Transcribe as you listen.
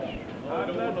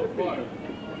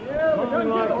Yeah, we done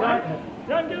like that.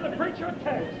 Done give the preacher a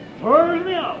taste. Turns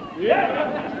me up.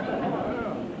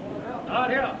 Yeah. Out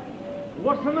here.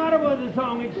 What's the matter with the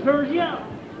song? It stirs you up.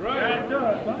 Right. It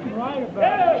does. Something right about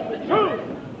Yes, it. the truth.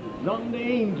 Something to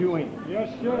aim to him. Yes,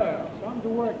 sir. Something to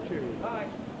work to.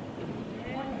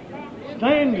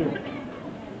 Standard.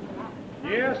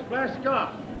 Yes, bless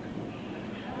God.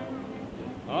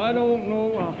 I don't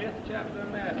know 5th chapter of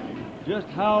Matthew. just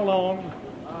how long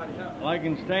I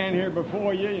can stand here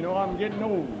before you. You know, I'm getting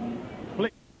old.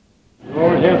 Please.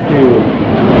 Lord help you.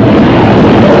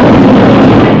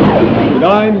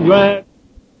 But I'm glad.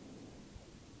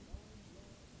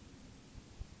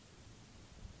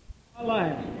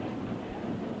 Life.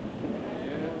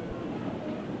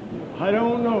 I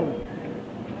don't know,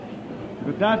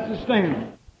 but that's the standard.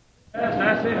 Yes,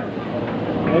 that's it.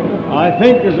 I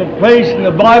think there's a place in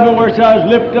the Bible where it says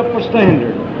lift up a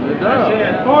standard. That's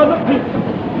it. For the people.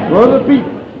 For the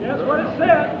people. That's what it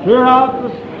said. Clear out the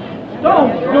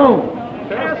stone.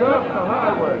 Cast up the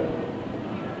highway.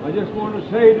 I just want to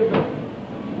say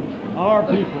to our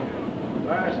people,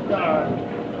 Bless God.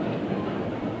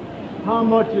 how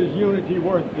much is unity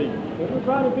worth thee?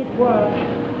 Everybody be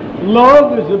quiet.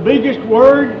 Love is the biggest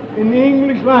word in the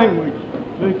English language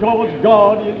because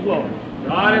God is love.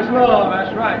 God is love.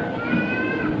 That's right.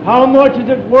 How much is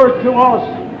it worth to us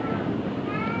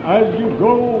as you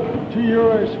go to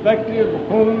your respective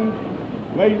homes,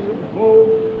 places of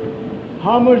abode?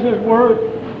 How much is it worth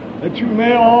that you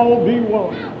may all be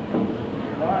one?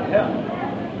 God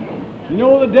help. You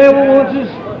know, the devil wants us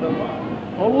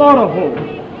a lot of hope.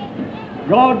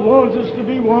 God wants us to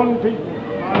be one people.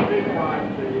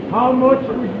 How much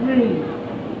would we,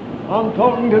 I'm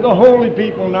talking to the holy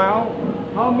people now,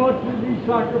 how much would we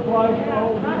sacrifice for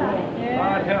all the world?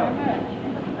 God help.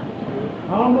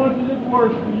 How much is it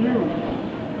worth to you?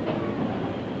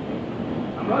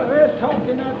 They're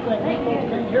talking that thing. People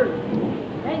can't hear you.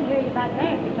 They can hear you back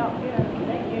there if you talk to them.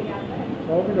 They can hear you out there.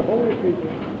 Talking to holy people.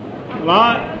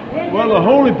 Well, the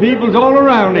holy people's all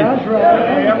around him. That's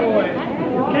right.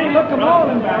 You can't look them all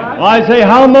in the eye. I say,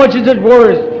 how much is it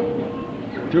worth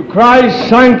to Christ's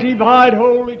sanctified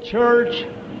holy church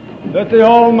that they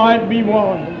all might be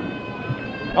one?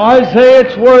 I say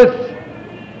it's worth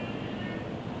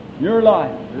your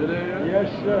life. It is. Yes,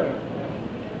 sir.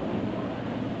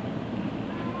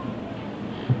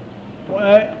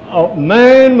 A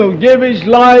man will give his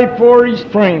life for his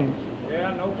friends.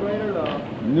 Yeah, no greater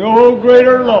love. No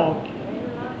greater love.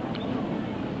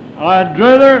 I'd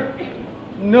rather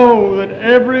know that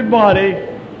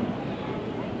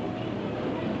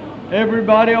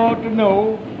everybody ought to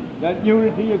know that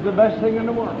unity is the best thing in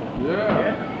the world.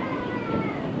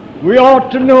 Yeah. We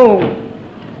ought to know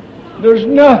there's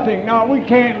nothing. Now, we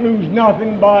can't lose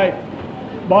nothing by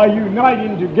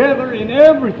uniting together in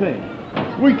everything.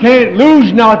 We can't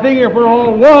lose nothing if we're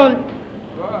all one.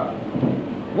 Right.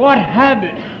 What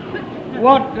habit,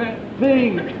 what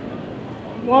thing,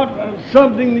 what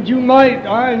something that you might,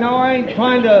 I ain't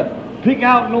trying to pick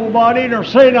out nobody or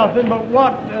say nothing, but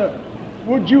what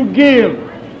would you give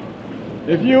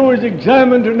if you was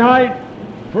examined tonight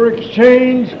for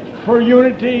exchange, for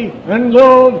unity and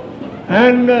love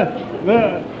and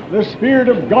the Spirit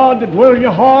of God that dwells in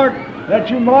your heart, that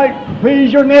you might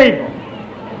please your neighbor?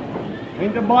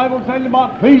 Ain't the Bible saying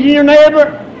about pleasing your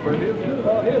neighbor? For his good.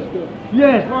 For his good.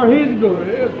 Yes, for his good. For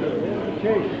his good.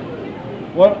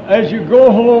 Education. Well, as you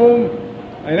go home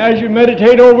and as you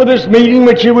meditate over this meeting,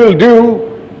 which you will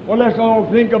do, well, let's all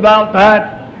think about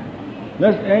that.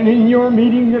 And in your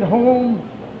meeting at home,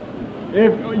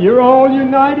 if you're all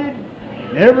united,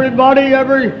 everybody,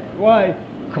 why,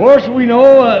 of course we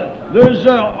know there's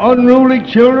unruly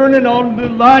children and all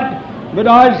that, but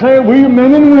I say we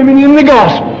men and women in the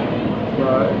gospel.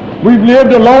 Right. We've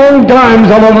lived a long time,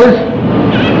 some of us,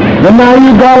 but now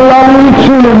you've got a lot of little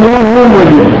children going home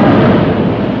with you.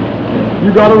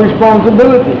 You got a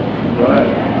responsibility. Right.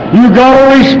 You got a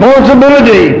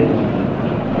responsibility.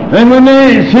 And when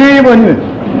they see,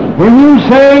 when you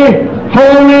say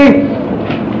holy,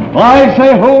 I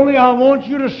say holy, I want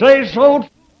you to say so.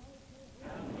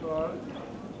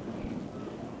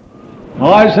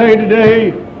 I say today,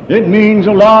 it means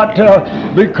a lot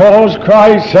because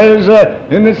Christ says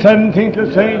in the 17th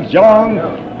of St. John,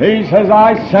 he says,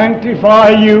 I sanctify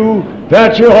you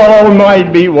that you all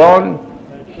might be one.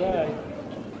 That's right.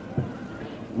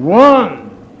 One.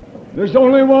 There's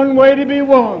only one way to be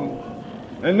one,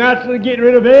 and that's to get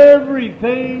rid of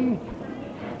everything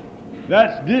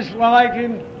that's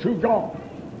disliking to God.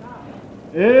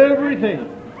 Everything.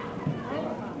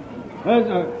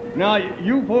 Now,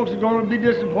 you folks are going to be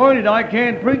disappointed. I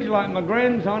can't preach like my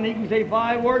grandson. He can say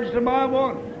 5 words to my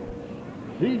one.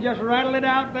 He just rattled it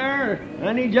out there,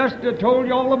 and he just told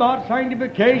you all about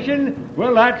sanctification.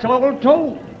 Well, that's all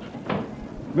told.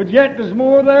 But yet there's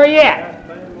more there yet.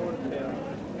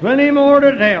 Plenty more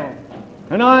to tell.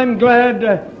 And I'm glad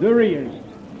there is.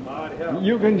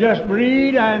 You can just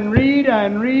read and read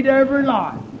and read every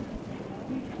line.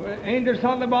 Ain't there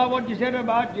something about what you said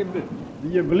about you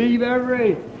believe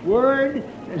every word,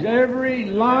 every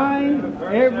line,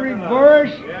 every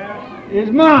verse is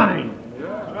mine?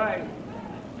 Right.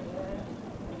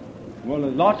 Well,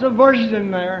 there's lots of verses in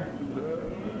there.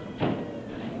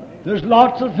 There's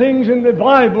lots of things in the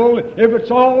Bible, if it's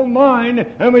all mine,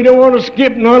 and we don't want to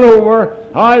skip none over.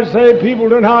 I say people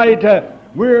tonight,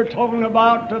 we're talking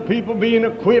about people being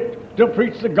equipped to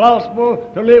preach the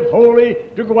gospel, to live holy,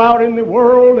 to go out in the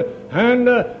world and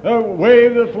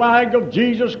wave the flag of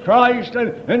Jesus Christ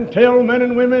and tell men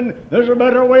and women there's a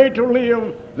better way to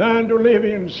live than to live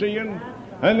in sin.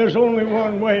 And there's only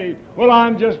one way. Well,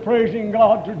 I'm just praising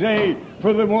God today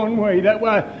for the one way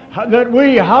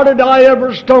how did I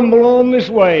ever stumble on this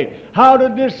way? How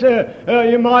did this,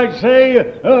 you might say,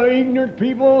 ignorant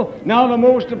people, now the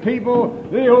most of people,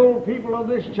 the old people of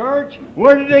this church,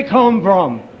 where did they come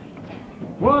from?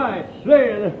 Why,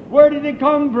 where did they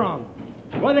come from?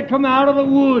 Well, they come out of the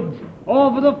woods,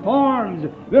 off of the farms.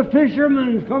 The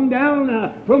fishermen come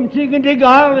down from Chincoteague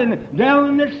Island, down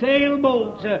in the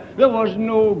sailboats. There was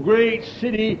no great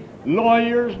city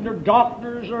lawyers or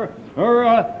doctors or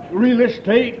real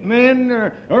estate men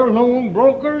or loan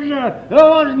brokers. There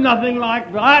was nothing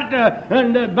like that.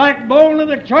 And the backbone of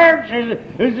the church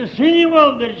is the sinew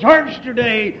of the church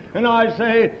today. And I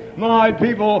say, my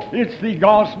people, it's the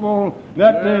gospel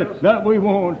that we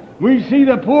want. We see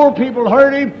the poor people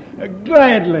hurting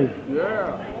gladly.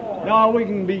 Yeah. Now, we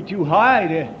can be too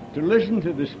high to listen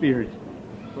to the Spirit.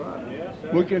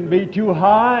 We can be too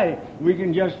high. We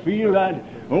can just feel that,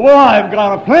 well, I've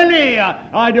got a plenty.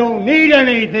 I don't need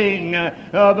anything.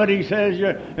 But he says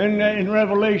in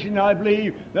Revelation, I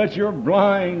believe, that you're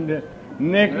blind,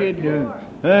 naked,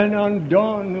 and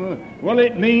undone. Well,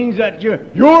 it means that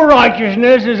your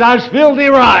righteousness is as filthy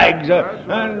rags.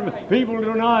 And people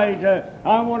tonight,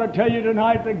 I want to tell you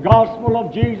tonight, the gospel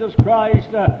of Jesus Christ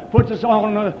puts us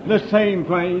on the same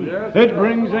plane. It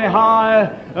brings the high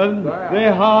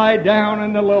down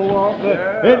and the low up.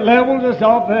 It levels us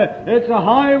up. It's a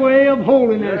highway of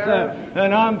holiness.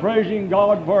 And I'm praising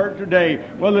God for it today.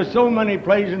 Well, there's so many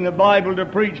places in the Bible to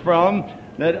preach from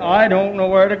that I don't know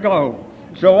where to go.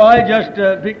 So I just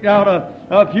picked out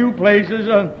a few places,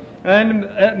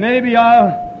 and maybe I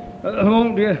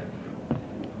won't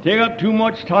take up too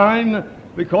much time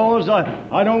because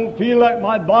I don't feel like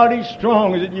my body's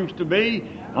strong as it used to be.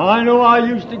 I know I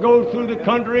used to go through the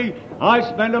country. I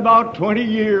spent about 20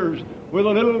 years with a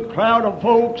little crowd of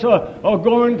folks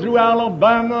going through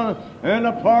Alabama and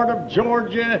a part of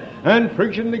Georgia and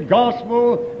preaching the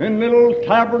gospel in little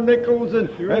tabernacles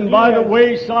and by the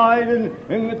wayside and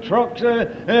in the trucks,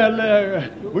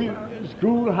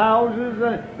 schoolhouses,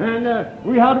 and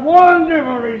we had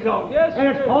wonderful results. Yes, and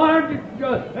it's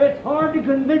hard to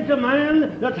convince a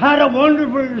man that's had a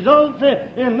wonderful result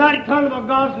in that kind of a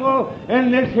gospel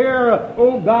in this here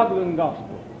old Babylon gospel.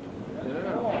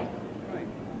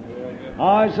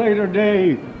 I say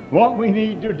today, what we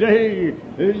need today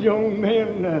is young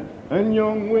men and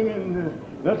young women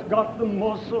that's got the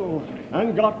muscle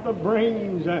and got the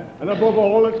brains and above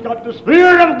all, it's got the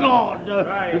Spirit of God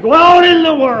to go out in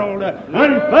the world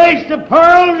and face the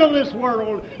pearls of this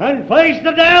world and face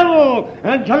the devil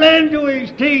and to lend to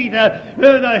his teeth.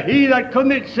 He that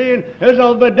commits sin is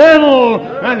of the devil,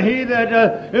 and he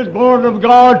that is born of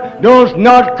God does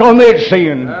not commit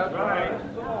sin.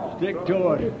 Stick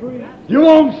to it. You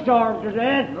won't starve to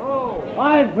death. No.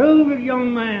 I prove it,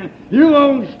 young man. You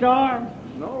won't starve.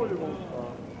 No, you won't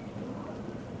starve.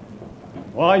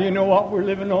 Why, you know what we're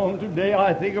living on today?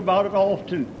 I think about it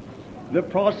often. The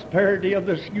prosperity of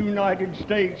this United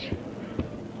States.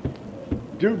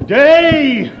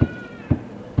 Today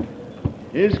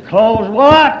is caused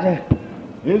what?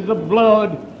 Is the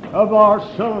blood of our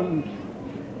sons.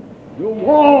 The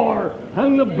war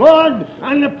and the blood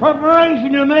and the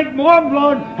preparation to make more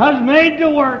blood has made the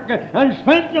work and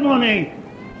spent the money.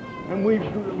 And we've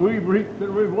reaped the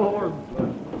reward.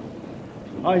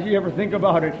 You ever think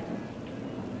about it?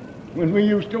 When we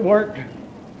used to work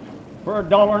for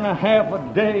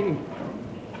 $1.50 a day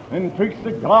and preach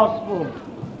the gospel,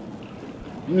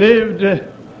 lived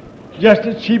just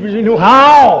as cheap as you knew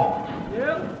how.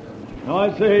 Yep.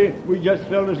 I say we just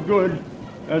felt as good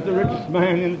as the richest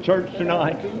man in the church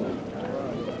tonight.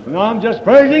 And I'm just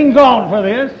praising God for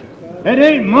this. It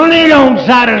ain't money don't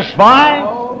satisfy.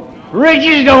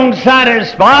 Riches don't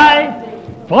satisfy.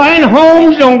 Fine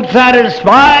homes don't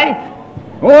satisfy.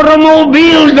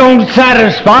 Automobiles don't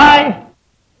satisfy.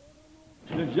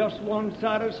 There's just one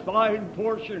satisfying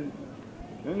portion,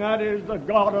 and that is the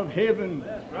God of heaven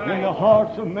in the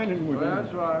hearts of men and women.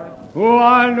 That's right. Oh,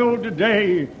 I know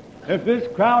today, if this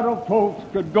crowd of folks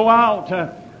could go out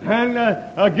and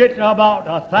get about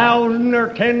 1,000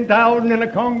 or 10,000 in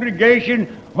a congregation,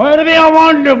 well, it'd be a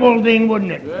wonderful thing,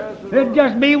 wouldn't it? Yes, It'd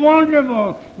just be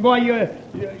wonderful. Boy,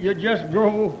 you just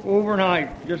grow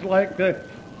overnight, just like the...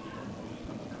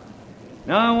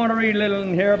 Now I want to read a little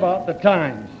in here about the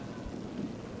times.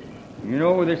 You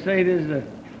know, they say there's the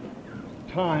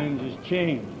times has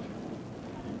changed.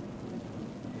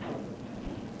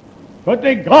 But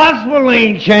the gospel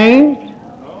ain't changed.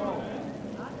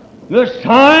 The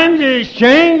times has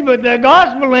changed, but the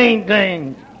gospel ain't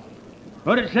changed.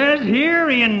 But it says here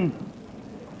in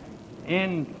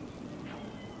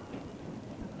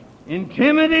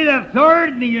Timothy the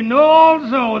 3rd, you know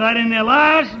also that in the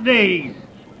last days,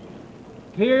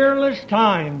 peerless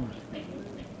times.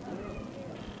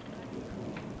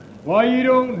 Why, you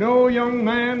don't know, young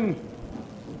man.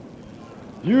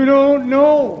 You don't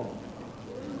know.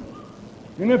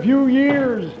 In a few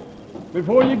years,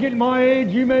 before you get my age,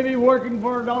 you may be working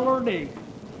for $1 a day.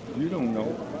 You don't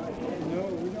know.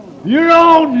 You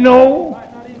don't know.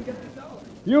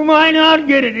 You might not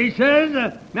get it. He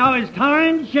says, now his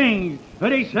times change,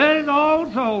 but he says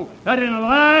also that in the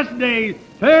last days,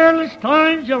 perilous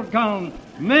times shall come.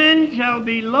 Men shall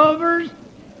be lovers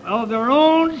of their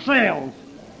own selves.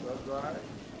 That's right.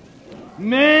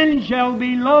 Men shall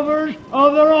be lovers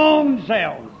of their own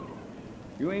selves.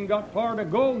 You ain't got far to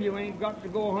go. You ain't got to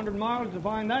go 100 miles to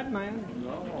find that man.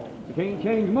 No. You can't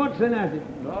change much then, has it?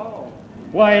 No.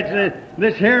 Why, it's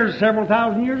this here's several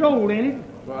thousand years old, ain't it?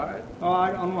 Right. Oh,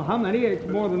 I don't know how many. It's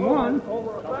more than one.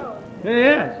 Over 1,000.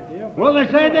 Yes. Well, they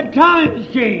say the times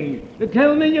change. They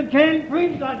tell me you can't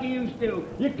preach like you used to.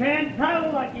 You can't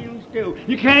travel like you used to.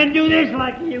 You can't do this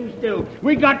like you used to.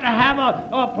 We got to have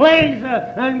a place,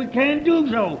 and we can't do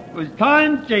so. Because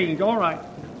times change. All right.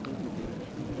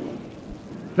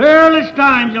 Perilous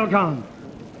times shall come.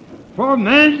 For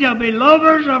men shall be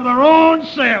lovers of their own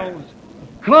selves,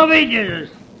 covetous,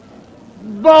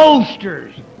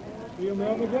 boasters.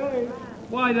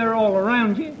 Why, they're all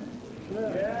around you.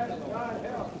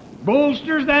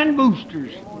 Boasters and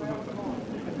boosters.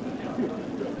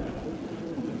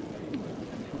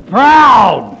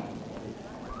 Proud.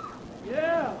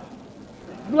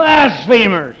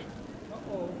 Blasphemers.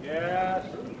 Yes.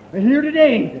 They're here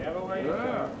today.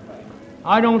 Yeah.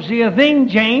 I don't see a thing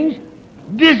change.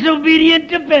 Disobedient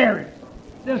to parents.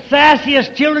 The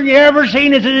sassiest children you ever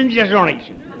seen is in this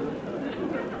nation.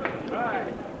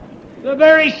 The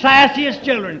very sassiest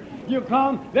children. You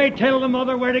come, they tell the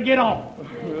mother where to get off.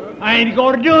 I ain't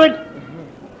going to do it.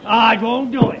 I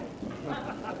won't do it.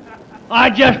 I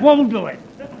just won't do it.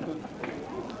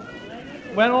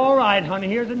 Well, all right, honey,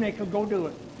 here's a nickel. Go do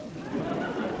it.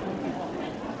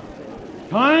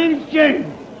 Times change.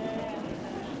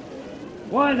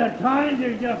 Why, the times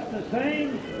are just the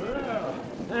same.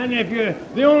 And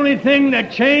if the only thing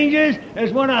that changes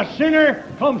is when a sinner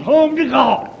comes home to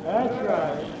God. That's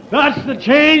right. That's the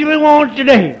change we want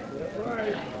today. That's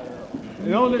right. You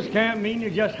know, this camp meeting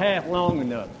is just half long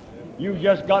enough. You've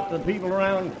just got the people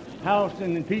around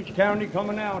Houston and Peach County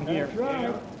coming out here. That's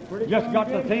right. Just got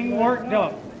the thing worked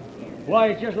up. Why,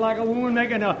 it's just like a woman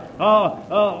making a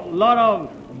lot of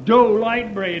dough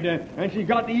light bread, and she's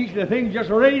got the yeast of the thing just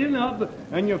raising up,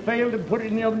 and you fail to put it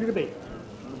in the oven to the bake.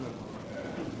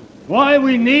 Why,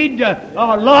 we need a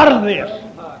lot of this.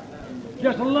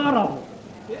 Just a lot of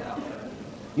it.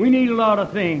 We need a lot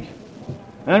of things.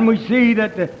 And we see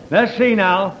that, let's see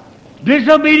now,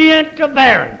 disobedient to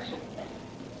parents,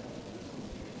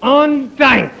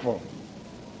 unthankful.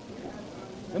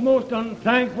 The most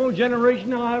unthankful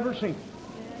generation I've ever seen.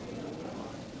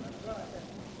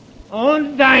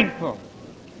 Unthankful.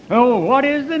 Oh, what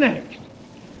is the next?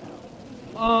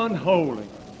 Unholy.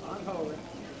 Unholy.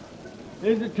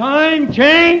 Is the time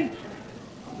changed?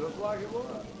 Just like it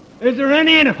was. Is there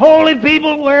any unholy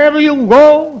people wherever you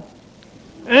go?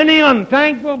 Any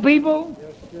unthankful people?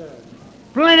 Yes, sir.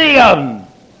 Plenty of them.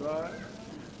 Right.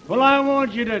 Well, I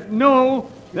want you to know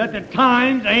that the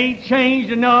times ain't changed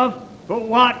enough, but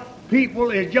what people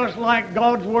is just like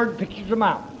God's Word pictures them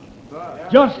out.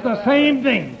 Right. Just the same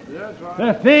thing. That's right.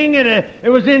 The thing, it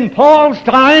was in Paul's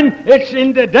time, it's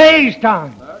in today's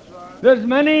time. That's right. There's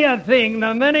many a thing,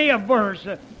 many a verse.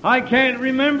 I can't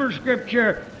remember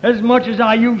Scripture as much as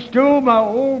I used to. My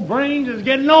old brains is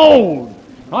getting old.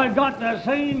 I've got the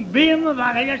same being,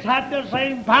 I just had the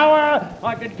same power.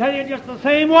 I could tell you just the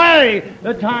same way.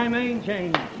 The time ain't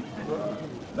changed.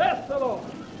 Bless the Lord.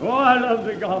 Oh, I love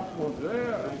the gospel.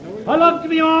 Yeah. I love to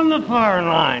be on the fire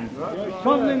line. Right.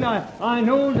 Something I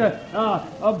know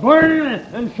a burn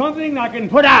and something I can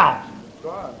put out.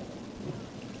 Right.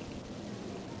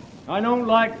 I don't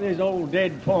like this old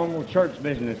dead formal church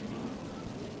business.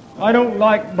 I don't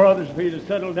like brothers for you to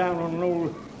settle down on an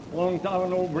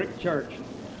old brick church.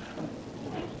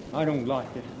 I don't like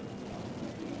it.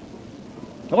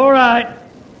 All right.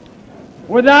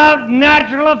 Without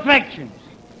natural affections.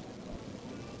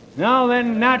 Now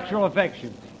then, natural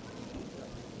affections.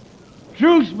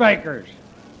 Truce breakers.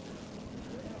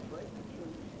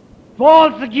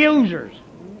 False accusers.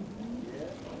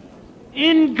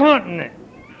 Incontinent.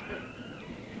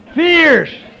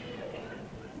 Fierce.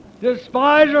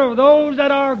 Despiser of those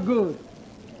that are good.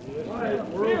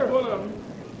 We're full of them.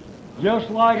 Just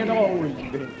like it always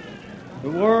been. The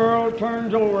world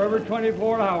turns over every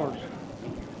 24 hours.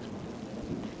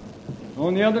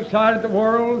 On the other side of the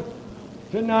world,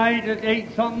 tonight at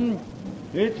 8 something,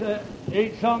 it's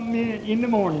 8 something in the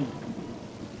morning.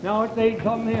 Now it's 8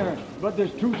 something here, but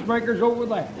there's truce breakers over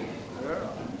there.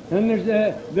 Yeah. And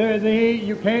there's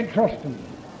you can't trust them.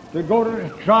 They go to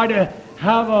try to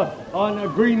have an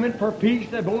agreement for peace.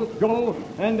 They both go,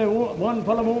 and one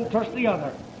fellow won't trust the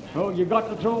other. So you got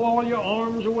to throw all your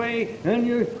arms away, and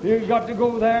you got to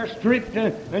go there stripped,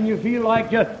 and you feel like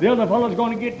the other fellow's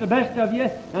going to get the best of you,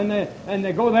 and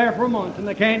they go there for months, and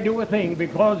they can't do a thing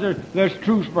because there's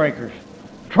truce breakers.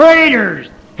 Traitors,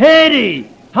 heady,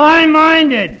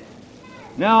 high-minded.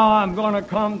 Now I'm going to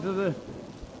come to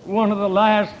one of the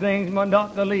last things, but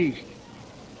not the least.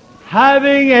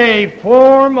 Having a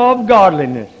form of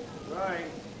godliness. Right.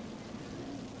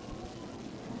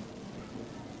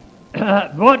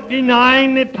 But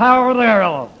denying the power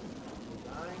thereof.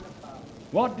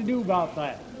 What to do about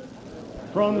that?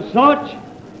 From such,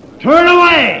 turn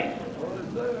away.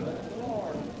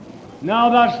 Now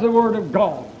that's the Word of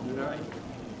God.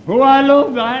 Oh, I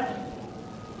love that.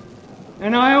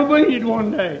 And I obeyed it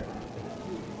one day.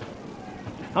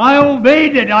 I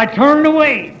obeyed it. I turned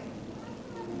away.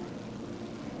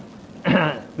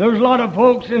 There's a lot of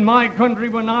folks in my country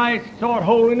when I taught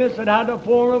holiness that had a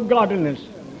form of godliness.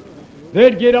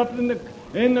 They'd get up in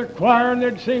the choir and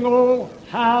they'd sing, "Oh,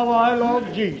 how I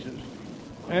love Jesus."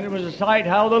 And it was a sight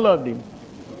how they loved Him.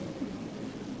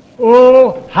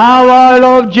 "Oh, how I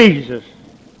love Jesus."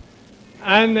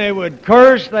 And they would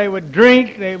curse, they would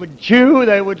drink, they would chew,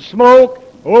 they would smoke.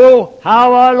 "Oh,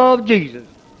 how I love Jesus."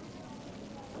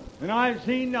 And I've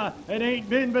seen, it ain't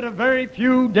been but a very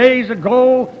few days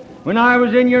ago, when I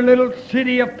was in your little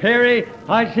city of Perry,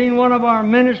 I seen one of our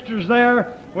ministers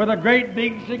there with a great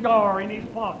big cigar in his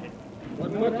pocket.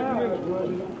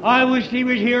 I wish he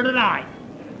was here tonight.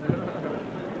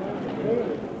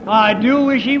 I do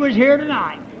wish he was here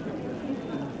tonight.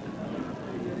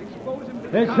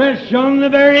 It says, "Shun the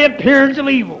very appearance of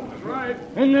evil, Right.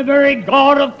 and the very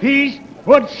God of peace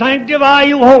would sanctify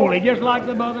you wholly," just like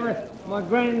the mother, my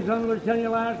grandson was telling you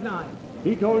last night.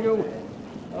 He told you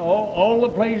all the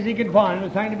places he could find, the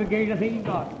sanctification he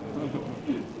got.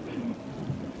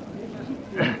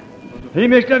 He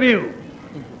missed a few.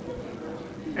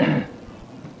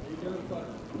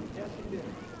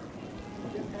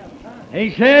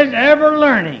 He says, ever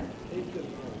learning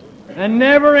and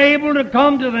never able to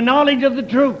come to the knowledge of the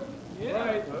truth.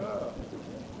 Right.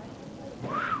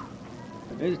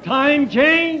 As time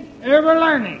changed, ever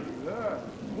learning. Yeah.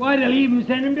 Why, they'll even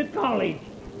send him to college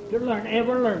to learn,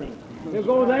 ever learning. They'll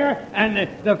go there, and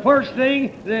the first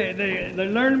thing, the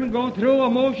learning will go through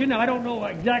emotion. I don't know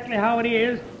exactly how it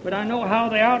is, but I know how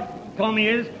the outcome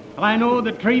is. I know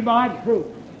the tree by its fruit.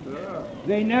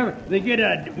 Yeah. They get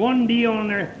a 1D on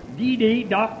their DD,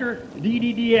 doctor,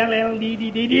 DDDLL,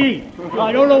 DDDD.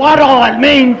 I don't know what all that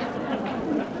means,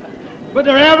 but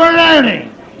they're ever learning.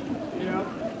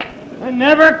 And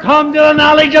never come to the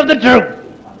knowledge of the truth.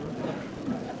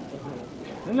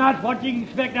 And that's what you can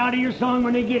expect out of your son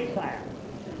when he gets there.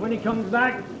 When he comes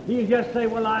back, he'll just say,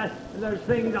 "Well, there's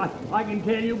things I can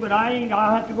tell you, but I'll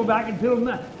have to go back until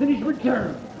finish my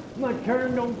term. My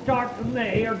term don't start from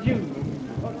May or June.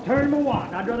 A term of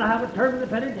what? I'd rather have a term of the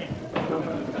penitentiary."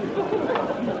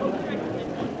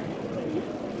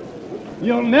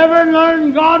 You'll never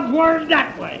learn God's Word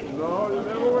that way. No, you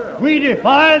never will. We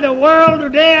defy the world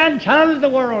today and challenge the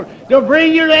world to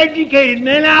bring your educated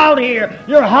men out here,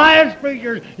 your highest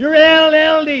preachers, your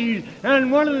LLDs,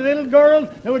 and one of the little girls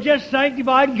that was just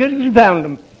sanctified and couldn't be found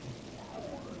them.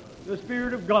 The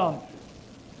Spirit of God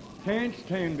can't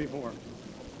stand before him.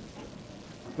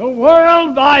 The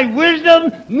world by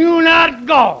wisdom knew not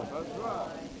God.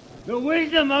 The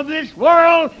wisdom of this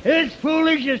world is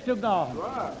foolishness to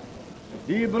God.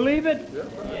 Do you believe it?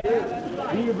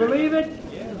 Do you believe it?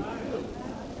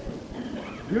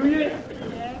 Do you?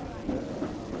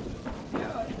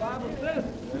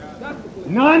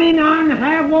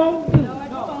 99.5 won't do.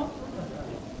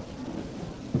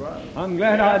 I'm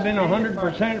glad I've been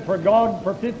 100% for God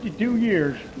for 52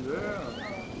 years.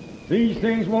 These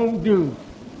things won't do.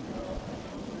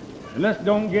 Let's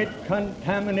don't get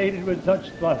contaminated with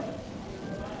such stuff.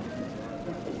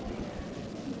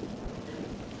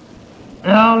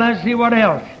 Now, let's see what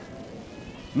else.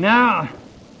 Now,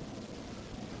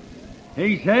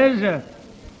 he says,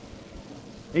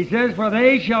 for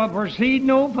they shall proceed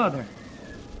no further,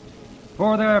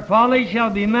 for their folly shall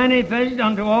be manifested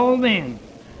unto all men,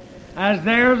 as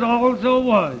theirs also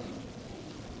was.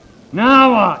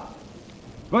 Now what?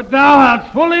 But thou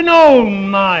hast fully known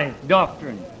my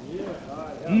doctrine,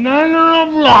 manner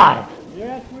of life.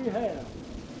 Yes, we have.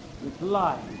 It's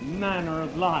life, manner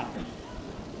of life.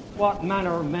 What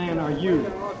manner of man are you?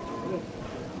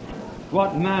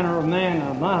 What manner of man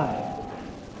am I?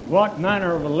 What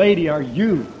manner of a lady are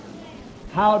you?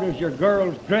 How does your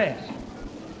girls dress?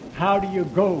 How do you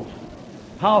go?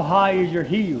 How high is your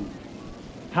heel?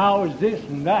 How is this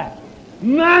and that?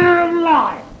 Manner of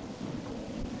life.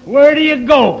 Where do you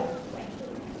go?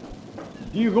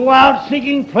 Do you go out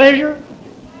seeking pleasure?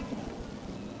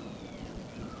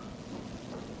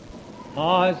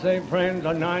 I say, friends,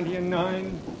 a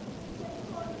 99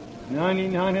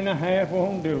 and a half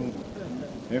won't do.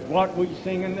 If what we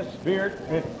sing in the Spirit,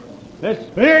 if the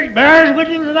Spirit bears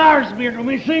witness with our spirit, when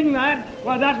we sing that,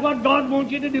 well, that's what God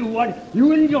wants you to do. What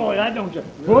you enjoy that, don't you?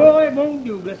 Well, it won't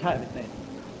do. Let's have it then.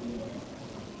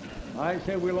 I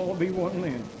say we'll all be one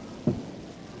man.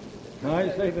 I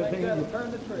say the thing, that'll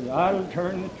turn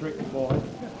the trick, boy.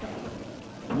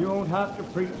 You won't have to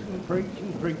preach and preach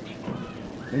and preach.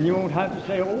 And you won't have to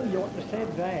say, oh, you ought to say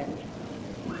that.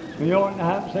 And you oughtn't to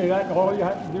have to say that. All you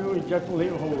have to do is just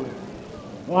live holy.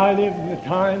 Well, I lived in a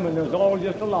time when there was all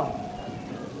just a life.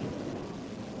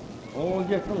 All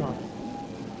just a life.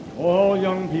 All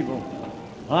young people.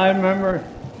 I remember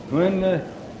when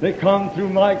they come through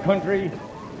my country,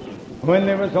 when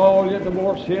there was all just the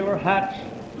more sailor hats,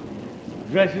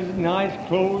 dresses and nice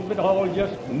clothes, but all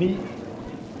just neat.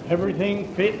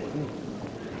 Everything fit.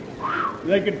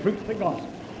 They could preach the gospel.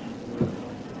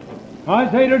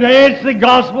 I say today, it's the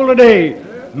gospel today.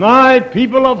 My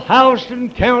people of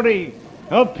Houston County,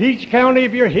 of Peach County,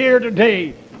 if you're here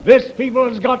today, this people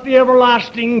has got the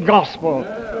everlasting gospel.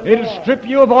 It'll strip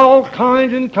you of all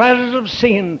kinds and classes of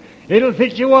sin. It'll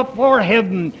fit you up for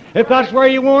heaven, if that's where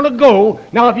you want to go.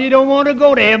 Now, if you don't want to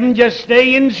go to heaven, just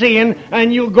stay in sin,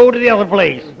 and you'll go to the other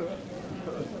place.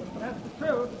 That's the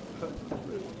truth.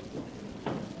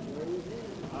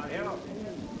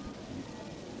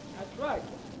 That's right.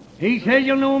 He says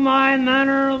you'll know my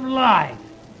manner of life.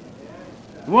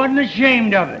 Wasn't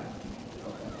ashamed of it.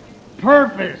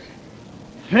 Purpose,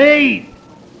 faith,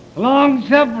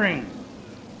 long-suffering,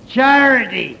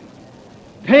 charity,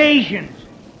 patience.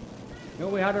 You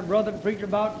know, we had a brother to preach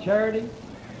about charity.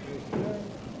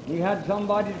 We had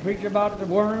somebody to preach about the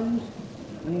worms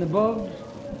and the bugs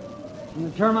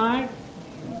and the termites.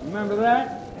 Remember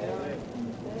that?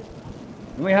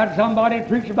 And we had somebody to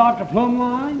preach about the plumb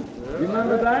line. You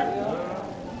remember that?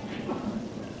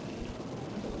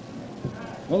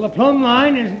 Well, the plumb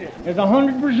line is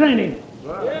 100% in it.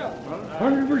 Yeah.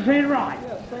 100% right.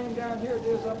 Yeah, same down here it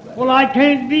is up there. Well, I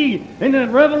can't be. In the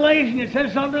Revelation, it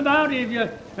says something about if you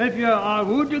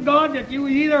would to God that you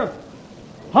either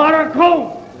hot or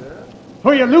cold.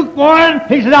 For you lukewarm,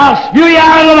 he said, I'll spew you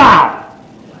out of the mouth.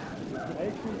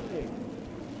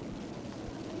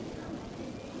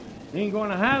 You ain't going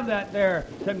to have that there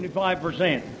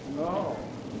 75%. No.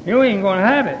 You ain't going to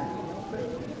have it.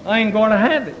 I ain't going to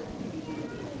have it.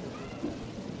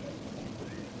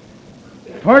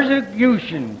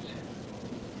 Persecutions.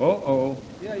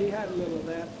 Yeah, he had a little of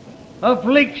that.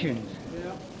 Afflictions.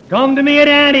 Yeah. Come to me at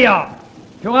Antioch,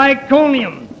 to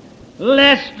Iconium,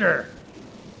 Leicester.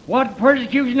 What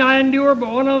persecution I endure, but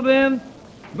one of them,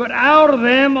 but out of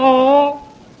them all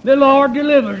the Lord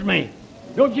delivers me.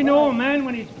 Don't you know a man,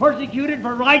 when he's persecuted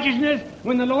for righteousness,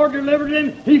 when the Lord delivers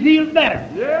him, he feels better.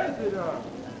 Yes, he does.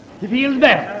 He feels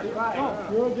better. That's right. Oh,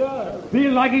 sure does.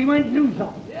 Feels like he went through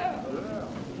something. Yeah.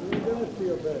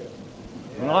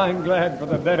 Well, I'm glad for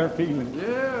the better feeling.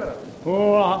 Yeah.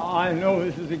 Oh, I know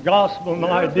this is the gospel,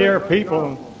 my dear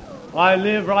people. I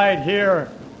live right here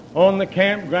on the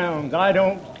campgrounds. I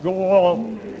don't go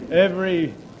off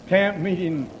every camp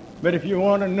meeting, but if you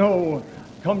want to know,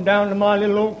 come down to my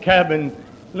little old cabin,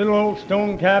 little old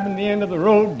stone cabin, the end of the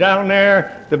road down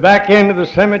there, the back end of the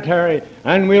cemetery,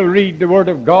 and we'll read the Word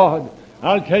of God.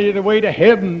 I'll tell you the way to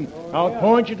heaven. I'll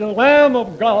point you to the Lamb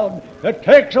of God that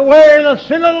takes away the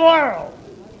sin of the world.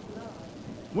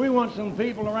 We want some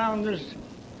people around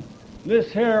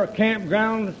this here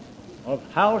campground of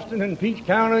Houston and Peach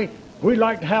County. We'd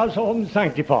like to have some of them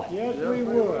sanctified. Yes, we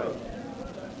would.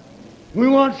 We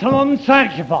want some of them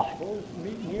sanctified.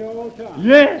 Meeting here all the time.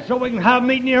 Yes, so we can have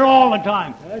meeting here all the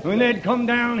time. That's When right. they'd come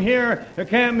down here to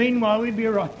camp meeting, while we'd be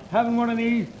having one of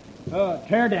these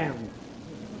tear downs.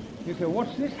 You say,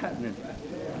 what's this happening?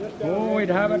 Oh, we'd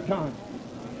have a time.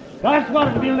 That's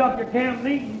what to build up your camp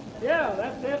meeting. Yeah,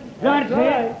 that's it. That's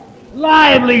it.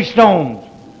 Lively stones.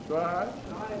 Right.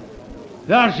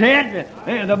 That's it.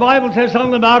 The Bible says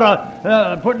something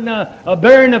about putting a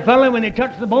burying a fellow when they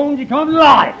touch the bones, he comes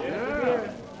alive.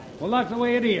 Yeah. Well, that's the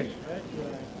way it is.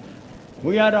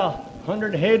 We had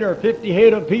 100 head or 50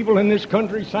 head of people in this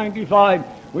country sanctified.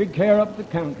 We'd tear up the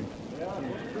country.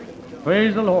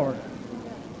 Praise the Lord.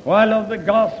 Well, I love the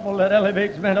gospel that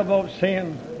elevates men above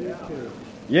sin.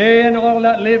 Yea, and all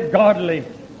that live godly.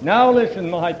 Now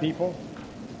listen, my people.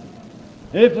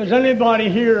 If there's anybody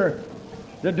here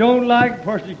that don't like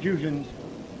persecutions,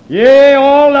 yea,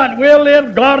 all that will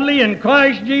live godly in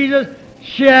Christ Jesus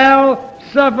shall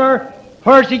suffer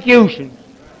persecution.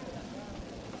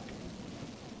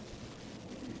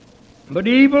 But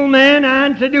evil men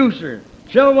and seducers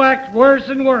shall wax worse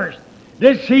and worse,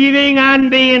 deceiving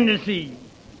and being deceived.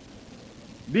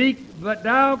 But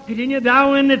thou continue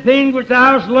thou in the things which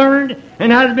thou hast learned,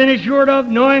 and hast been assured of,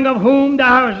 knowing of whom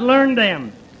thou hast learned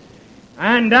them,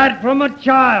 and that from a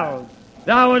child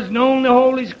thou hast known the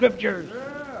Holy Scriptures.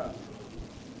 Yeah.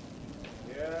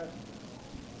 Yeah.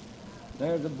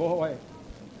 There's a boy.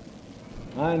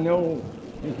 I know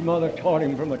his mother taught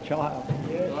him from a child.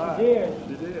 Right. She did.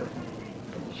 She did.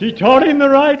 She taught him the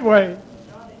right way.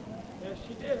 Yes,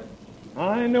 she did.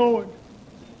 I know it.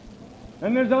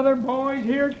 And there's other boys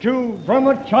here too, from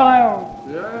a child,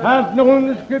 Yeah. has known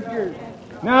the Scriptures.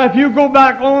 Now, if you go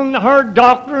back on her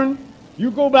doctrine, you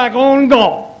go back on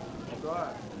God. That's right.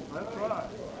 That's right.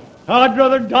 I'd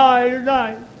rather die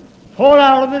tonight, fall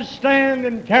out of this stand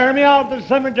and carry me out the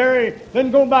cemetery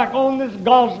than go back on this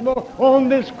gospel, on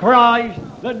this Christ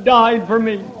that died for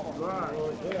me. Right.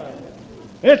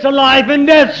 It's a life and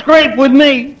death scrape with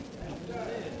me.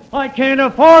 I can't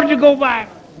afford to go back.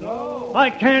 No.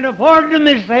 I can't afford to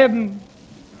miss heaven.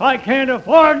 I can't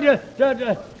afford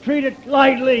to treat it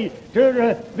lightly,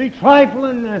 to be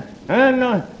trifling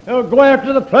and go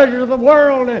after the pleasures of the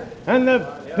world and the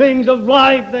things of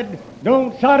life that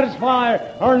don't satisfy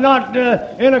or not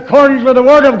in accordance with the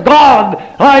Word of God.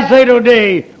 I say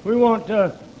today, we want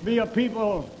to be a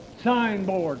people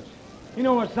signboards. You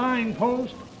know, a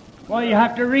signpost? Well, you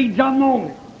have to read something on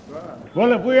it. Right.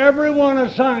 Well, if we ever want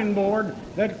a signboard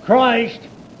that Christ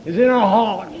is in our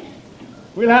hearts,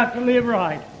 we'll have to live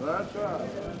right. That's right.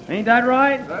 Ain't that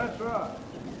right? That's right.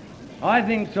 I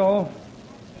think so.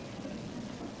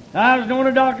 I was known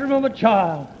a doctrine of a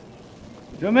child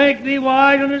to make thee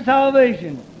wise unto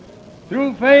salvation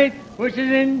through faith which is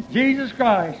in Jesus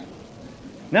Christ.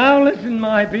 Now listen,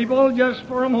 my people, just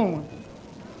for a moment.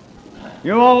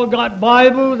 You all got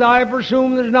Bibles. I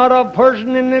presume there's not a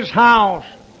person in this house,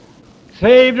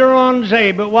 saved or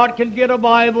unsaved, but what can get a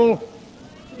Bible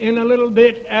in a little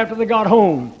bit after they got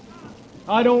home.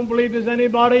 I don't believe there's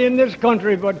anybody in this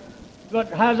country but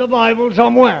has a Bible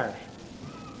somewhere.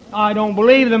 I don't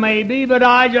believe there may be, but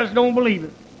I just don't believe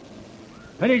it.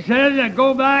 And he says that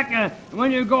go back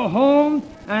when you go home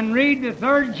and read the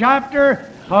 3rd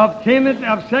chapter of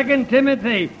 2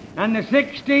 Timothy and the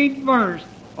 16th verse.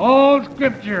 All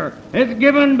Scripture is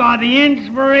given by the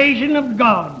inspiration of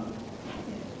God.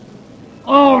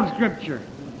 All Scripture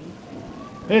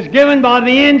is given by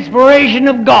the inspiration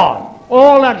of God.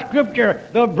 All that Scripture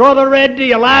the brother read to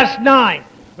you last night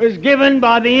was given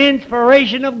by the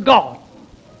inspiration of God.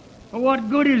 Well, what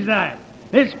good is that?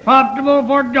 It's profitable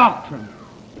for doctrine.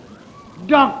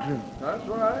 Doctrine. That's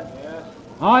right.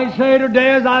 I say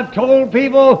today, as I've told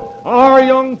people, our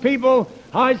young people,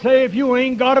 I say if you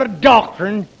ain't got a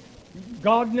doctrine,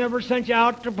 God never sent you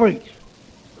out to preach.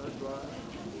 That's right.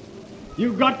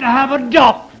 You've got to have a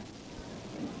doctrine.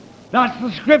 That's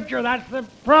the Scripture. That's the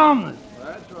promise.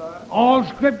 That's right. All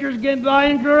Scripture is given by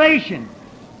inspiration,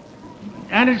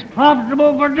 and it's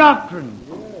profitable for doctrine.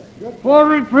 for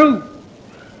reproof,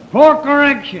 for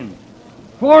correction,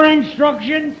 for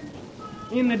instructions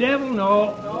in the devil?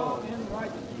 No.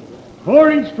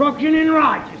 For instruction in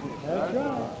righteousness. That's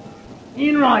right.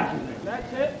 In righteousness.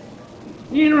 That's it.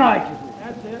 In righteousness.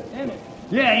 That's it. In it.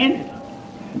 Yeah, in it.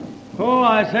 Oh,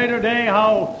 I say today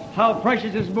how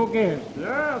precious this book is.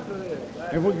 Yes, it is.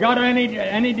 If we got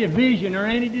any division or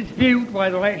any dispute,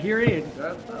 why, right here it is.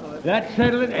 That's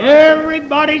settled.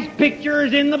 Everybody's picture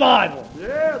is in the Bible.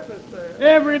 Yes, it's there.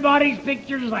 Everybody's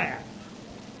picture's there.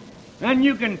 And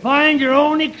you can find your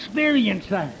own experience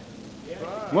there.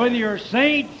 Whether you're a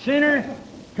saint, sinner,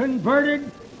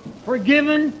 converted,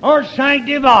 forgiven, or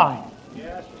sanctified.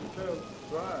 Yes, it's true.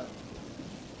 Right.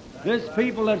 This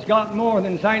people that's got more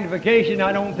than sanctification,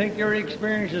 I don't think your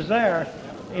experience is there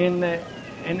in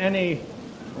any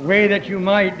way that you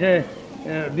might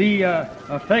be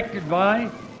affected by.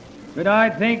 But I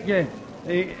think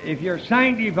if you're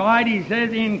sanctified, he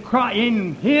says,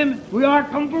 in Him we are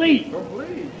complete.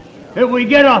 Complete. If we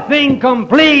get a thing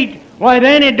complete, why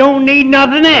then it don't need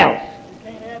nothing else.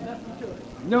 You can't add nothing to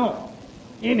it. No.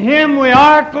 In Him we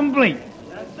are complete.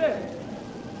 That's it.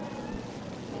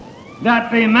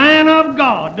 That the man of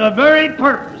God, the very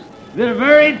purpose, the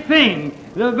very thing,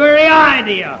 the very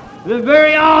idea, the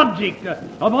very object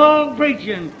of all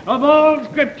preaching, of all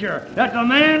Scripture, that the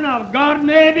man of God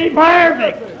may be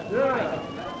perfect. That's right.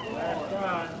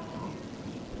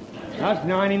 That's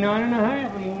 99 and a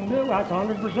half, and won't do. That's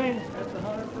 100%. That's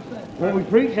 100%. Well, we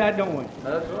preach that, don't we?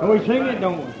 That's right. Well, we sing it,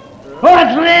 don't we? Well,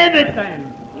 let's live it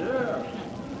then. Yeah.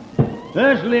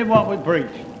 Let's live what we preach.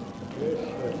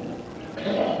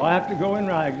 I have to go in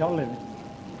rags. I'll live it.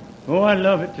 Oh, I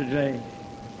love it today.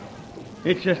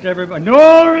 It's just everybody.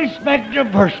 No respect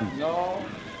of person. No.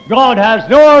 God has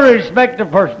no respect of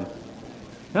person.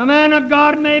 The man of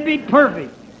God may be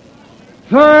perfect,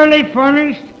 thoroughly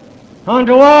furnished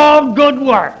unto all good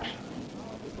works.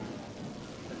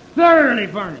 Thoroughly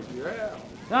furnished. Yeah.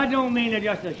 That don't mean it's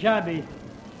just a shabby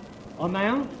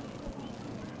amount.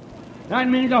 That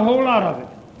means a whole lot of it.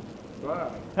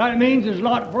 Right. That means there's a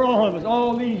lot for all of us,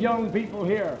 all these young people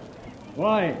here.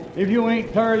 Why? If you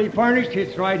ain't thoroughly furnished,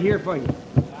 it's right here for you.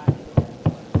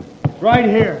 Right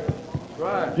here.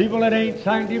 Right. People that ain't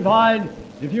sanctified,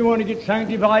 if you want to get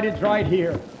sanctified, it's right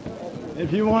here.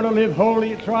 If you want to live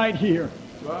holy, it's right here.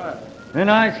 Right. And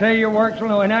I say your works will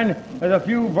know. And then there's a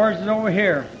few verses over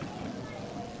here.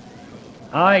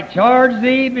 I charge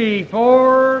thee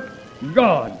before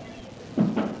God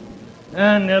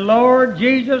and the Lord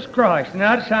Jesus Christ. And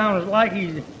that sounds like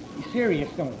he's serious,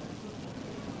 don't it?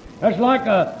 That's like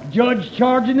a judge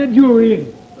charging the jury.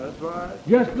 That's right.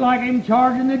 Just like him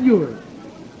charging the jury.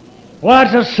 Well,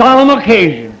 that's a solemn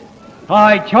occasion.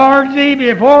 I charge thee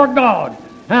before God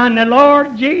and the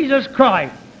Lord Jesus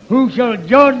Christ, who shall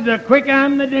judge the quick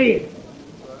and the dead.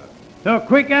 The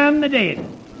quick and the dead.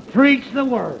 Preach the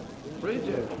word. Preach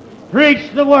it.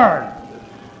 Preach the word.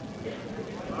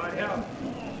 Right. Yeah.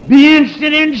 Be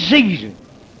instant in season.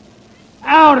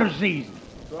 Out of season.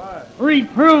 Right.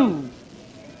 Reprove.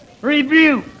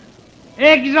 Rebuke.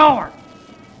 Exhort.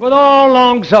 With all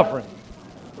long suffering.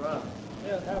 Right.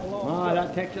 Yes, have a long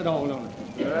That takes it all on it.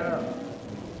 Yeah.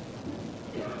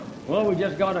 Well, we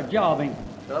just got a job, ain't we?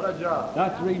 Got a job.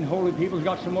 That's the reason holy people's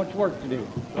got so much work to do.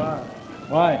 Right.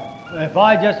 Why? If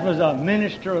I just was a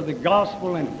minister of the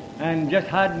gospel and just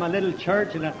had my little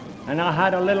church and I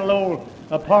had a little old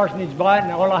parsonage by it,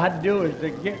 and all I had to do is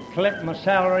to collect my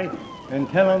salary and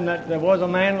tell them that there was a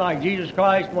man like Jesus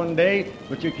Christ one day,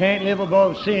 but you can't live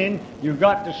above sin, you've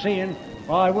got to sin,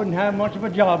 well, I wouldn't have much of a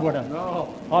job with it.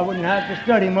 No. I wouldn't have to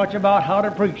study much about how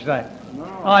to preach that. No.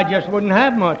 I just wouldn't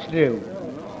have much to do.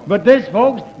 But this,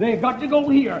 folks, they've got to go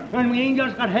here, and we ain't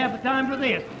just got half the time for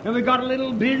this. And we got a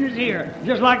little business here,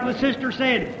 just like the sister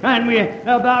said, and we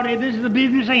about it. This is the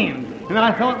business end. And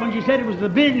I thought when she said it was the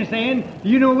business end,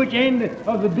 you know which end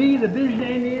of the bee the business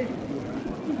end is?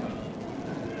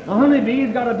 A honeybee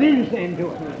has got a business end to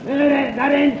it. And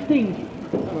that end stingy.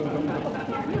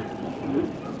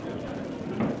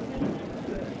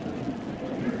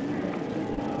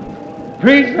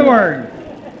 Preach the word.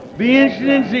 Be instant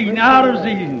in season, out of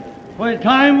season. For the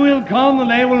time will come when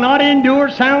they will not endure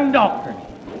sound doctrine,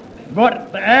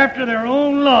 but after their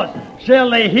own lust shall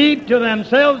they heap to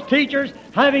themselves teachers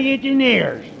having itching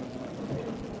ears.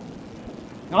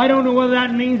 I don't know whether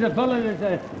that means the fellow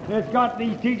that's got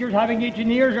these teachers having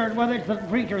itching ears, or whether it's the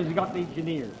preacher that's got the itching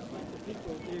ears.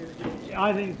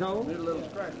 I think so. Need a little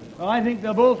scratch. I think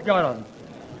they both got them.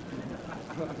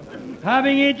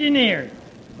 Having itching ears.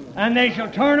 And they shall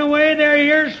turn away their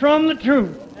ears from the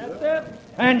truth, That's it.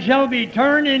 and shall be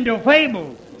turned into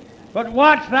fables. But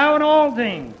watch thou in all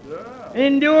things, Yeah.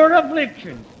 endure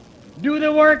afflictions, do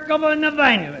the work of an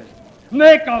evangelist,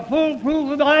 make a full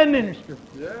proof of thy minister.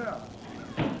 Yeah.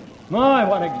 My,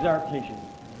 what exhortation.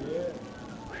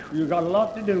 You got a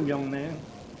lot to do, young man.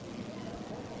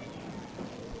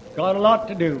 Got a lot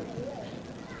to do.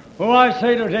 Oh, I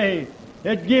say today,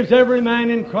 it gives every man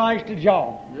in Christ a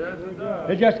job. Yes, it does.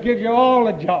 It just gives you all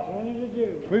a job.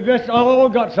 We've just all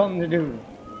got something to do.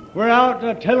 We're out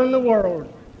telling the world,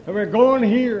 and we're going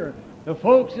here. The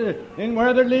folks in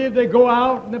where they live, they go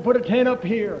out and they put a tent up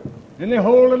here, and they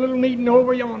hold a little meeting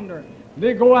over yonder.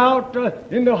 They go out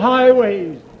in the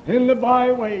highways, in the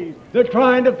byways. They're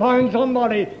trying to find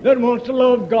somebody that wants to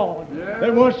love God,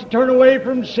 that wants to turn away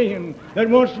from sin, that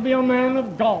wants to be a man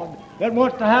of God, that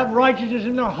wants to have righteousness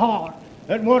in their heart,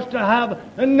 that wants to have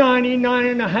a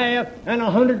 99.5 and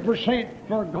 100%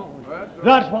 for God.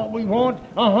 That's what we want,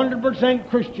 100%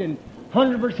 Christian,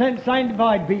 100%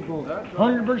 sanctified people,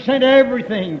 100%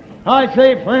 everything. I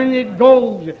say, friend, it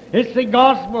goes. It's the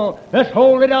gospel. Let's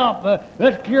hold it up.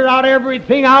 Let's clear out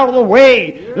everything out of the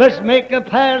way. Let's make the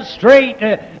path straight.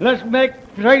 Let's make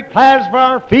straight paths for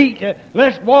our feet.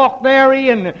 Let's walk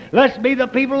therein. Let's be the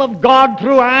people of God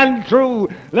through and through.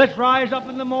 Let's rise up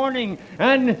in the morning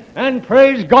and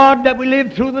praise God that we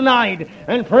live through the night,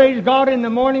 and praise God in the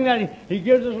morning that He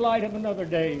gives us light of another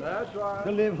day. That's right.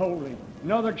 To live holy.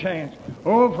 Another chance.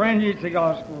 Oh, friend, it's the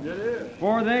gospel. It is.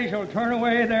 For they shall turn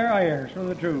away their ears from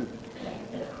the truth.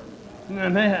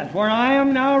 And that's where I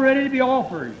am now ready to be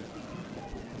offered.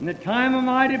 And the time of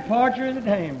my departure is at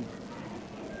hand.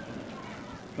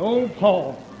 Old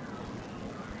Paul.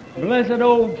 Blessed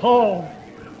old Paul.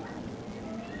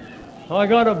 I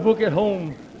got a book at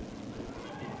home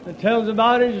that tells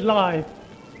about his life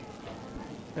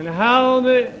and how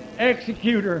the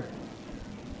executor,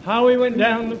 how he went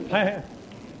down the path.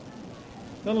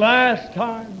 The last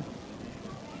time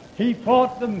he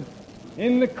fought them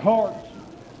in the courts.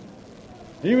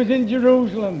 He was in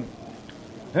Jerusalem,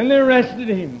 and they arrested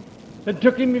him. They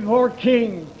took him before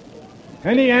kings,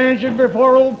 and he answered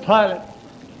before old Pilate.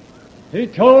 He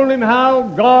told him how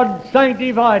God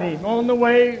sanctified him on the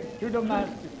way to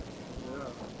Damascus.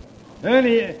 And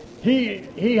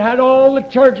he had all the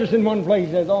churches in one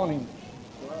place as on him.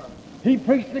 He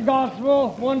preached the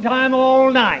gospel one time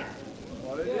all night.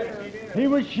 He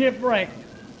was shipwrecked.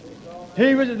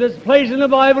 He was at this place in the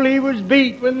Bible. He was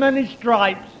beat with many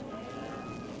stripes.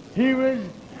 He was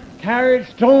carried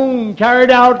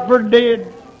out for dead.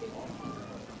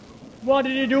 What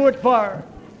did he do it for?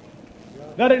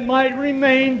 That it might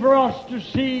remain for us to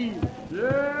see.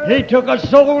 Yes. He took a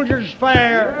soldier's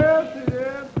fare. Yes, he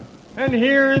did. And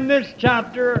here in this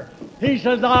chapter, he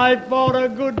says, I fought a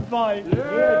good fight.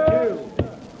 Yes.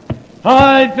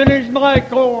 I finished my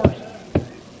course.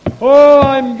 Oh,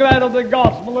 I'm glad of the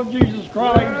gospel of Jesus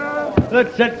Christ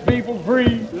that sets people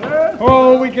free. Yes.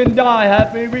 Oh, we can die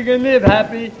happy. We can live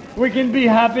happy. We can be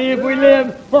happy if we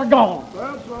live for God.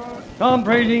 That's right. I'm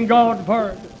praising God for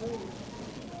it.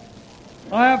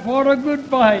 I have fought a good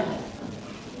fight.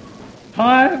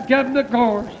 I have kept the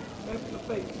course.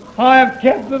 I have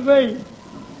kept the faith.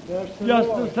 Just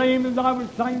the same as I was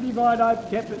sanctified, I've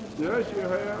kept it. Yes, you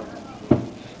have.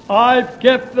 I've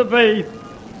kept the faith.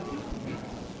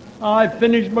 I've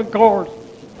finished my course.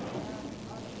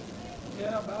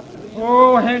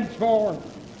 Oh, henceforth,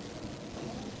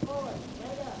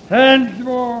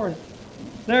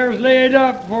 there's laid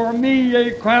up for me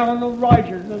a crown of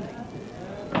righteousness.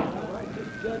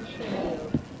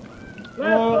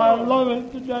 Oh, I love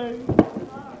it today.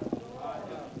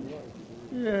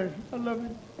 Yes, I love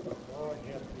it.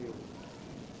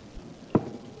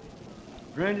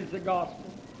 Friend, it's the gospel.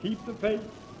 Keep the faith.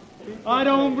 I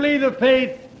don't believe the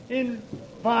faith in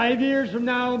 5 years from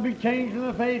now will be changed from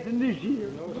the faith in this year.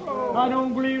 No. I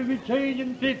don't believe it will be changed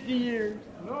in 50 years.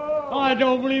 No. I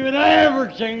don't believe it ever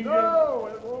changes. No,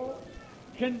 it won't.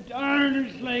 Can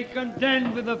earnestly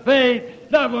contend with the faith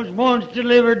that was once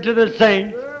delivered to the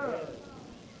saints. Yes.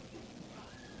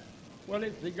 Well,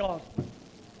 it's the gospel.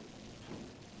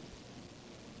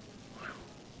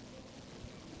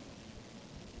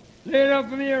 Laid up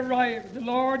for me a right. The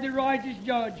Lord, the righteous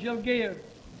judge, shall give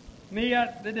me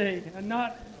at the day, and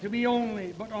not to me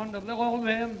only, but unto all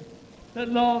them that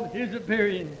love His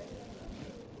appearing.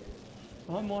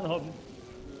 I'm one of them.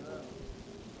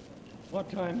 What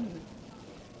time is it?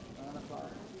 9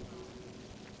 o'clock.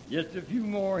 Just a few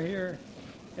more here,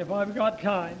 if I've got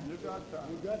time. You got time.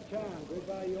 You got time. Go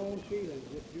by your own feelings.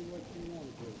 Just do what you want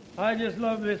to. I just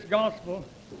love this gospel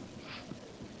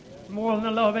more than I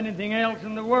love anything else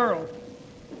in the world.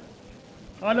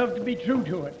 I love to be true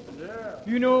to it. Yeah.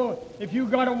 You know, if you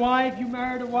got a wife, you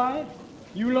married a wife,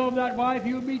 you love that wife,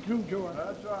 you'll be true to her.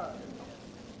 That's right.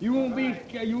 You won't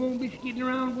be skidding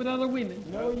around with other women.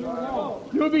 No, you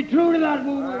won't. You'll be true to that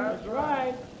woman. That's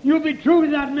right. You'll be true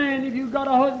to that man if you've got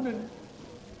a husband.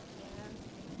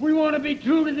 We want to be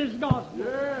true to this gospel.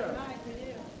 Yeah.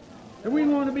 And we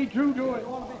want to be true to it.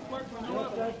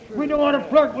 That's true. We don't want to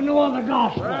flirt with no other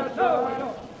gospel. That's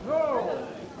right. No.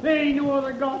 There ain't no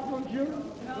other gospel,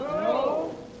 children.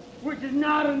 No. Which is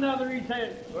not another, he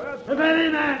says. That's If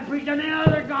any man preach any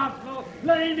other gospel,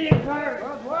 let him be accursed.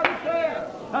 That's what he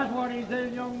said. That's what he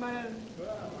says, young man.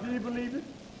 Do you believe it?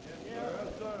 Yes,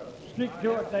 sir. Stick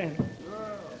to it then.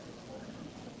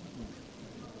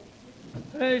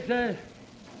 Yeah. He says,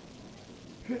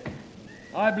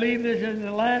 I believe this is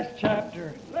the last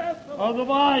chapter of the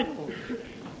Bible.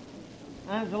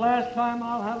 And it's the last time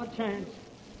I'll have a chance.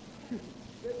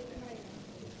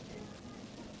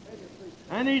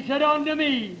 And he said unto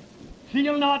me,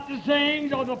 seal not the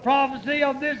sayings of the prophecy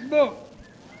of this book,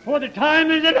 for the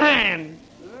time is at hand.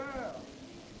 Yeah.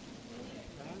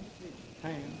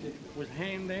 Hand. It was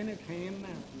hand then, it's hand now.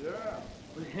 Yeah.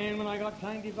 It was hand when I got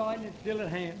sanctified, and it's still at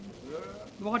hand. Yeah.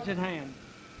 What's at hand?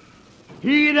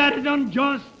 He that is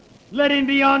unjust, let him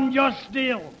be unjust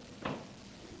still.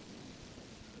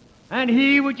 And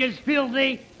he which is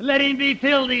filthy, let him be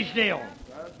filthy still.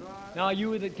 That's right. Now,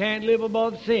 you that can't live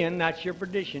above sin, that's your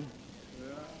perdition.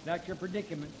 Yeah. That's your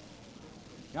predicament.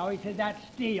 Now, he said that's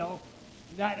still.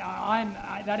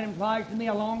 That implies to me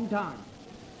a long time.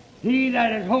 He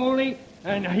that is holy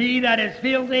and he that is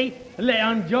filthy,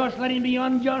 unjust, let him be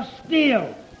unjust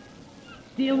still.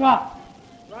 Still what?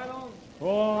 Right on.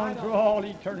 Oh, through all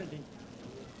eternity.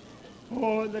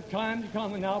 Oh, the time's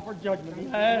coming now for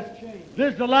judgment.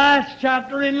 This is the last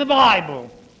chapter in the Bible.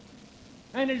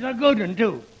 And it's a good one,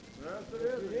 too. Yes,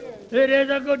 it is. It is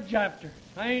a good chapter.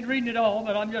 I ain't reading it all,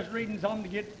 but I'm just reading some to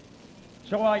get,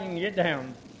 so I can get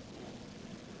down.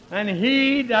 And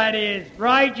he that is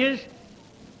righteous,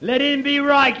 let him be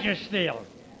righteous still.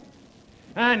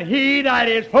 And he that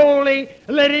is holy,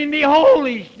 let him be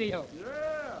holy still. Yeah.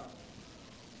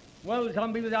 Well,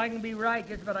 some people say, I can be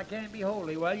righteous, but I can't be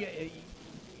holy. Well,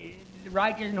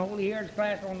 righteous and holy here is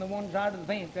classed on the one side of the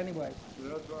fence anyway.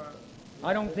 That's right.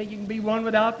 I don't think you can be one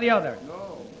without the other.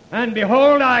 No. And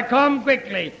behold, I come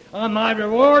quickly, and my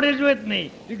reward is with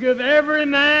me, to give every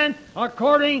man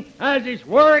according as his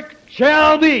work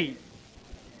shall be.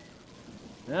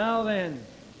 Now then,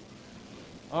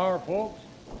 our folks,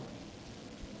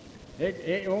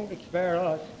 it won't spare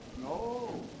us.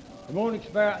 No. It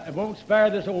won't spare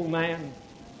this old man.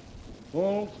 It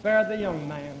won't spare the young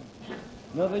man,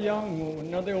 nor the young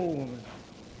woman, nor the old woman.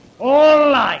 All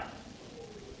alike,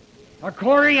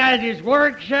 according as his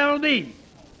work shall be.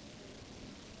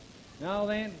 Now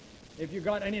then, if you've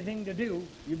got anything to do,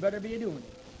 you better be doing it.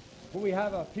 For we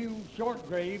have a few short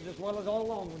graves as well as all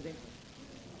long ones.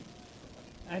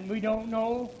 And we don't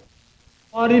know.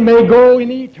 Body may go in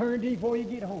eternity before you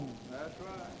get home. That's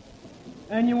right.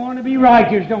 And you want to be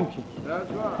righteous, don't you?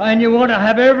 That's right. And you want to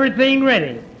have everything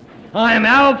ready. I am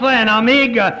Alpha and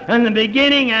Omega, and the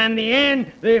beginning and the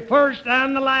end, the first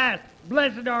and the last.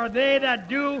 Blessed are they that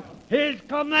do His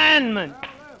commandment.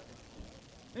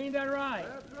 Ain't that right?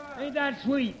 That's right. Ain't that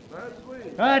sweet? That's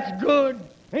sweet. That's good.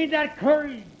 Ain't that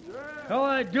courage? Yeah.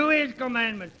 So do His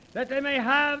commandments, that they may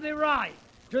have the right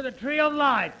to the tree of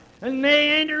life, and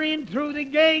may enter in through the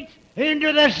gates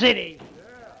into the city.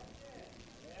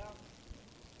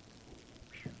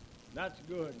 Yeah. That's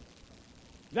good.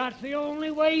 That's the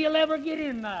only way you'll ever get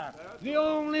in there. The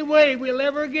only way we'll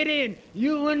ever get in,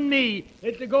 you and me,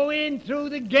 is to go in through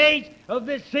the gates of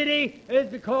this city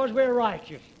is because we're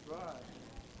righteous. Right.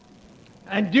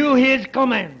 And do His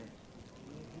commandments.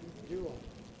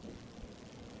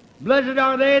 Blessed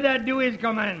are they that do His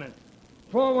commandments.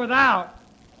 For without,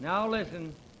 now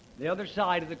listen, the other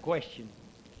side of the question.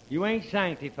 You ain't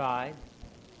sanctified.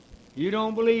 You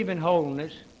don't believe in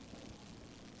holiness.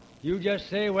 You just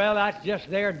say, well, that's just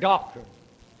their doctrine.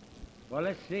 Well,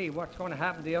 let's see what's going to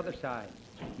happen to the other side.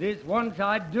 This one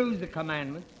side does the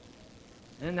commandments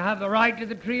and have the right to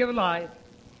the tree of life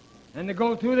and to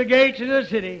go through the gates of the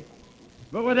city,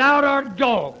 but without our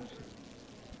dogs.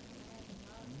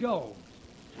 Dogs.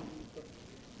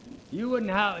 You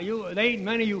wouldn't have, there ain't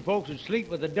many of you folks that sleep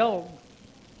with a dog.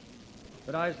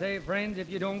 But I say, friends, if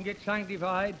you don't get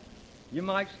sanctified, you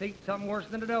might sleep something worse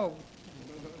than a dog.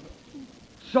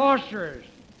 Sorcerers,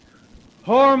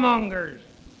 whoremongers,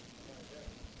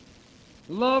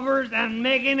 lovers, and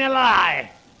making a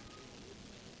lie.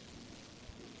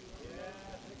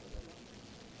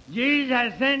 Jesus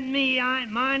has sent me,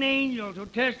 mine angel, to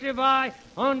testify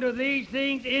unto these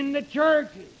things in the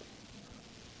churches.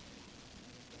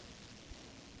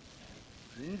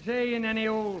 Didn't say in any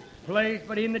old place,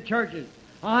 but in the churches.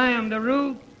 I am the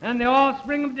root and the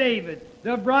offspring of David,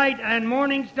 the bright and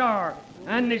morning star,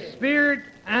 and the Spirit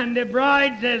and the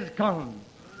bride says, Come.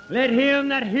 Let him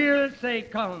that heareth say,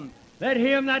 Come. Let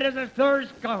him that is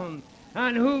athirst come.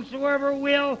 And whosoever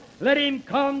will, let him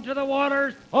come to the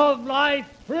waters of life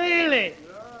freely.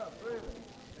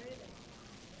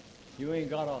 You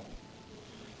ain't got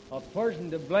a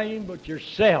person to blame but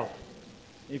yourself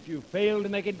if you fail to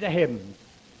make it to heaven.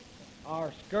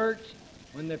 Our skirts,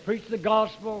 when they preach the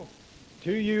gospel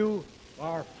to you,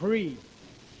 are free.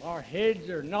 Our heads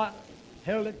are not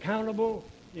held accountable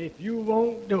if you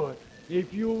won't do it,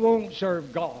 if you won't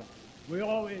serve God.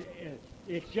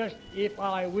 It's just if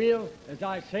I will. As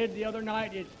I said the other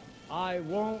night, it's I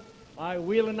won't, I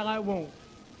will, and I won't.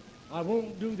 I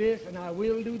won't do this, and I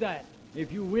will do that.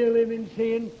 If you will live in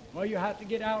sin, well, you have to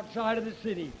get outside of the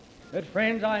city. But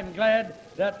friends, I am glad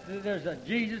that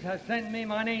Jesus has sent me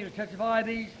my name to testify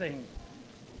these things.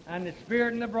 And the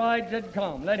Spirit and the bride said,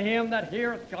 Come. Let him that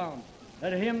heareth come.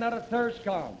 Let him that athirst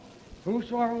come.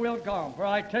 Whosoever will come. For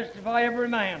I testify every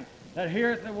man that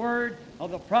heareth the word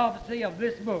of the prophecy of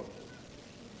this book.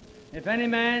 If any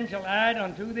man shall add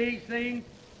unto these things,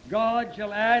 God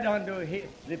shall add unto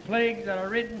the plagues that are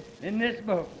written in this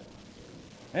book.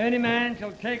 Any man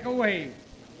shall take away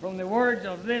from the words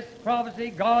of this prophecy,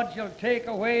 God shall take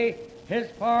away his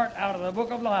part out of the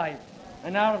book of life,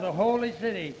 and out of the holy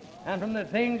city, and from the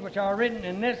things which are written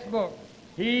in this book.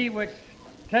 He which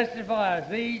testifies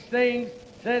these things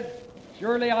says,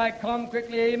 Surely I come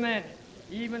quickly, amen.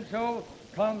 Even so,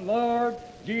 come Lord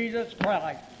Jesus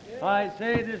Christ. I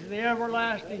say this is the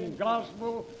everlasting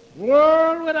gospel.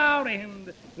 World without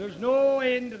him, there's no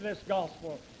end to this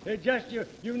gospel. It's just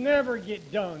you never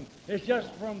get done. It's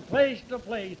just from place to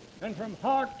place and from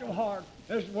heart to heart.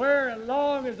 As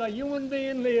long as a human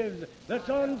being lives that's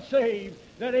unsaved,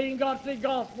 that ain't got the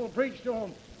gospel preached to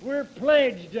him, we're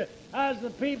pledged as the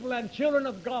people and children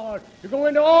of God to go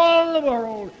into all the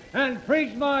world and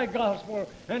preach my gospel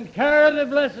and carry the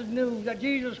blessed news that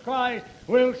Jesus Christ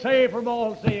will save from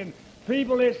all sin.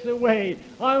 People, it's the way.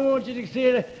 I want you to see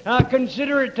it.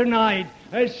 Consider it tonight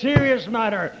a serious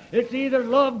matter. It's either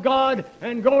love God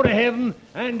and go to heaven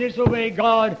and disobey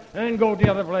God and go to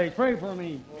the other place. Pray for me.